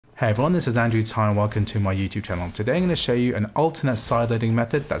Hey everyone, this is Andrew Ty and welcome to my YouTube channel. Today I'm going to show you an alternate sideloading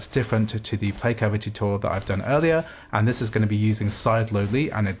method that's different to the play cover tutorial that I've done earlier, and this is going to be using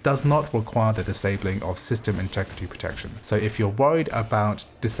Sideloadly, and it does not require the disabling of system integrity protection. So if you're worried about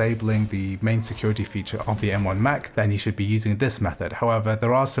disabling the main security feature of the M1 Mac, then you should be using this method. However,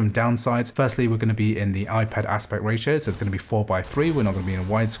 there are some downsides. Firstly, we're going to be in the iPad aspect ratio, so it's going to be 4:3, we're not going to be in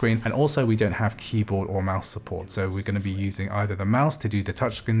widescreen, and also we don't have keyboard or mouse support. So we're going to be using either the mouse to do the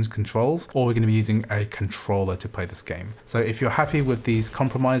touchscreen controls, or we're going to be using a controller to play this game. So if you're happy with these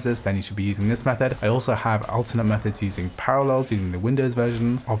compromises, then you should be using this method. I also have alternate methods using parallels, using the Windows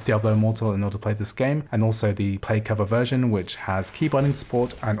version of Diablo Immortal in order to play this game, and also the play cover version, which has keyboarding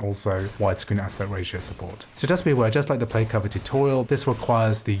support and also widescreen aspect ratio support. So just be aware, just like the play cover tutorial, this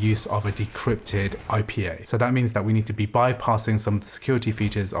requires the use of a decrypted IPA. So that means that we need to be bypassing some of the security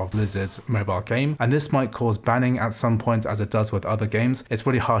features of Blizzard's mobile game, and this might cause banning at some point, as it does with other games. It's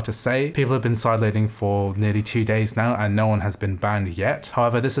really hard to say. People have been sideloading for nearly 2 days now and no one has been banned yet.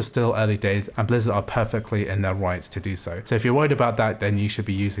 However, this is still early days and Blizzard are perfectly in their rights to do so. So if you're worried about that, then you should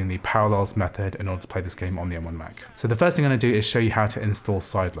be using the parallels method in order to play this game on the M1 Mac. So the first thing I'm going to do is show you how to install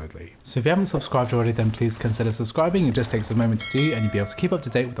Sideloadly. So if you haven't subscribed already, then please consider subscribing. It just takes a moment to do and you'll be able to keep up to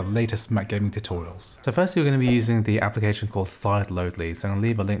date with the latest Mac gaming tutorials. So firstly, we're going to be using the application called Sideloadly. So I'm going to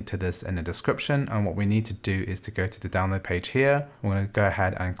leave a link to this in the description, and what we need to do is to go to the download page here. We're going to go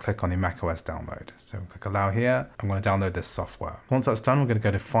ahead and click on the macOS download. So click allow here. I'm going to download this software. Once that's done, we're going to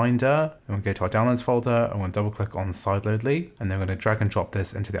go to Finder and we'll go to our downloads folder and we'll double click on Sideloadly, and then we're going to drag and drop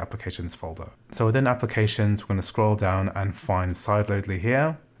this into the applications folder. So within applications, we're going to scroll down and find Sideloadly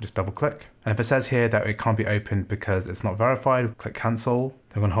here. Just double click. And if it says here that it can't be opened because it's not verified, click cancel.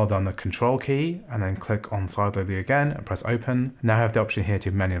 Then we're going to hold down the control key and then click on Sideloadly again and press open. Now I have the option here to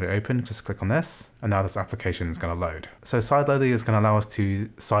manually open. Just click on this and now this application is going to load. So Sideloadly is going to allow us to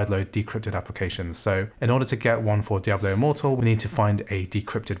sideload decrypted applications. So in order to get one for Diablo Immortal, we need to find a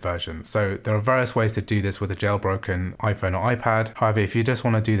decrypted version. So there are various ways to do this with a jailbroken iPhone or iPad. However, if you just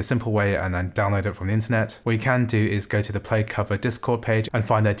want to do the simple way and then download it from the internet, what you can do is go to the play cover Discord page and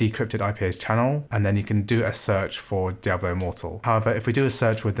find their decrypted IPAs channel, and then you can do a search for Diablo Immortal. However, if we do a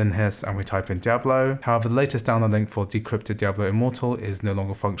search within this and we type in Diablo, however, the latest download link for decrypted Diablo Immortal is no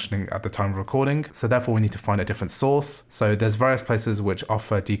longer functioning at the time of recording, so therefore we need to find a different source. So there's various places which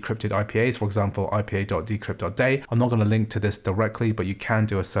offer decrypted IPAs, for example ipa.decrypt.day. I'm not going to link to this directly, but you can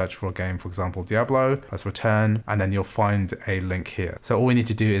do a search for a game, for example Diablo, press return, and then you'll find a link here. So all we need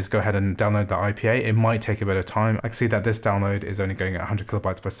to do is go ahead and download the IPA. It might take a bit of time. I can see that this download is only going at 100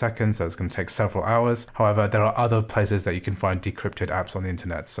 kilobytes per second, so it's going to take several hours. However, there are other places that you can find decrypted apps on the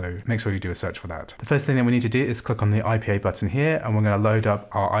internet, so make sure you do a search for that. The first thing that we need to do is click on the IPA button here, and we're going to load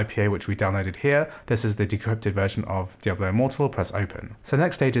up our IPA which we downloaded here. This is the decrypted version of Diablo Immortal. Press open. So the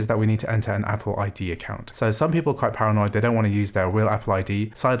next stage is that we need to enter an Apple ID account. So some people are quite paranoid, they don't want to use their real Apple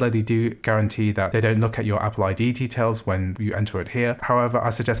ID. Sideloadly do guarantee that they don't look at your Apple ID details when you enter it here. However,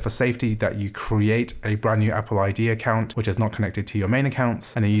 I suggest for safety that you create a brand new Apple ID account which is not connected to your main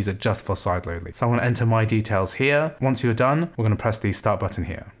accounts, and then use it just for Sideloadly. So I'm going to enter my details here. Once you're done, we're going to press the start button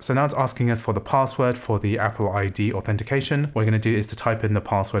here. So now it's asking us for the password for the Apple ID authentication. What we're going to do is to type in the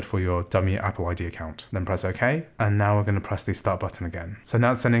password for your dummy Apple ID account. Then press OK. And now we're going to press the start button again. So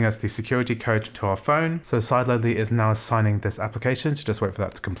now it's sending us the security code to our phone. So Sideloadly is now assigning this application, so just wait for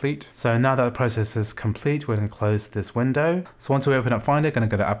that to complete. So now that the process is complete, we're going to close this window. So once we open up Finder, going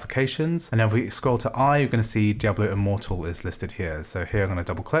to go to applications. And then if we scroll to I, you're going to see Diablo Immortal is listed here. So here I'm going to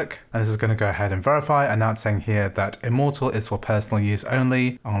double click. And this is going to go ahead and verify. And now it's saying here that Immortal is for personal use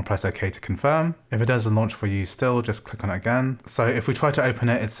only. I'm going to press OK to confirm. If it doesn't launch for you still, just click on it again. So if we try to open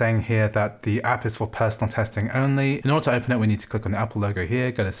it, it's saying here that the app is for personal testing only. In order to open it, we need to click on the Apple logo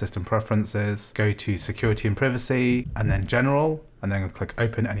here, go to System Preferences, go to Security and Privacy, and then General, and then click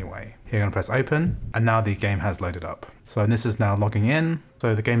Open Anyway. Here I'm going to press Open, and now the game has loaded up. So this is now logging in.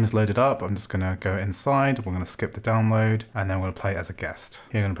 So the game is loaded up. I'm just going to go inside. We're going to skip the download, and then we're going to play as a guest.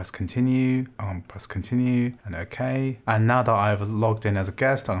 Here I'm going to press continue. I'm going to press continue and OK. And now that I've logged in as a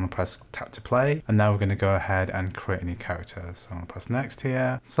guest, I'm going to press tap to play. And now we're going to go ahead and create a new character. So I'm going to press next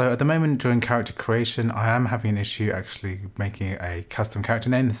here. So at the moment during character creation, I am having an issue actually making a custom character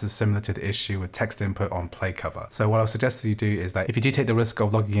name. This is similar to the issue with text input on play cover. So what I'll suggest that you do is that if you do take the risk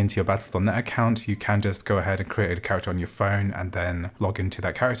of logging into your battle Battle.net account, you can just go ahead and create a character on your phone and then log into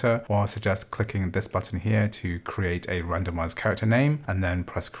that character, or I suggest clicking this button here to create a randomized character name and then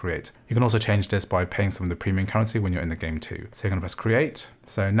press create. You can also change this by paying some of the premium currency when you're in the game too. So you're going to press create.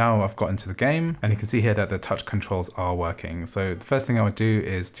 So now I've got into the game and you can see here that the touch controls are working. So the first thing I would do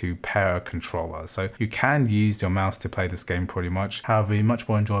is to pair a controller. So you can use your mouse to play this game pretty much. However, it'd be much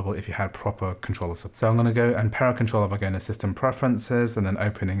more enjoyable if you had proper controllers. So I'm going to go and pair a controller by going to System Preferences and then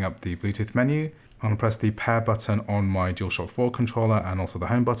opening up the Bluetooth menu. I'm going to press the pair button on my DualShock 4 controller and also the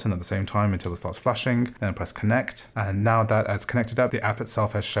home button at the same time until it starts flashing. Then press connect. And now that it's connected up, the app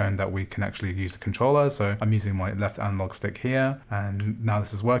itself has shown that we can actually use the controller. So I'm using my left analog stick here and now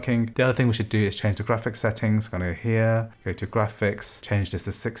this is working. The other thing we should do is change the graphics settings. I'm going to go here, go to graphics, change this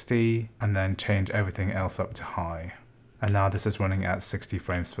to 60 and then change everything else up to high. And now this is running at 60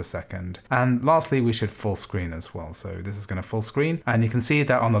 frames per second. And lastly, we should full screen as well. So this is going to full screen. And you can see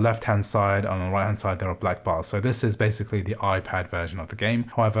that on the left-hand side, on the right-hand side, there are black bars. So this is basically the iPad version of the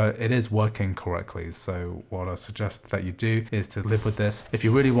game. However, it is working correctly. So what I suggest that you do is to live with this. If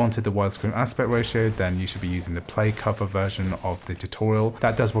you really wanted the widescreen aspect ratio, then you should be using the play cover version of the tutorial.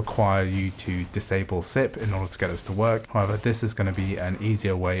 That does require you to disable SIP in order to get this to work. However, this is going to be an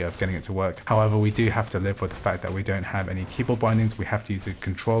easier way of getting it to work. However, we do have to live with the fact that we don't have any keyboard bindings. We have to use a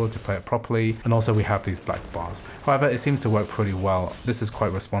controller to play it properly, and also we have these black bars. However, it seems to work pretty well. This is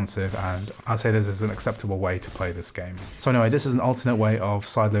quite responsive and I'd say this is an acceptable way to play this game. So anyway, this is an alternate way of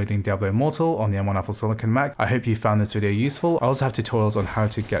sideloading Diablo Immortal on the M1 Apple Silicon Mac. I hope you found this video useful. I also have tutorials on how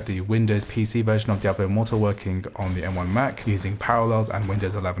to get the Windows PC version of Diablo Immortal working on the M1 Mac using Parallels and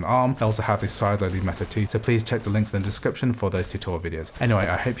Windows 11 ARM. I also have the sideloading method too, so please check the links in the description for those tutorial videos. Anyway,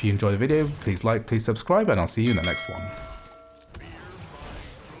 I hope you enjoyed the video. Please like, please subscribe, and I'll see you in the next one.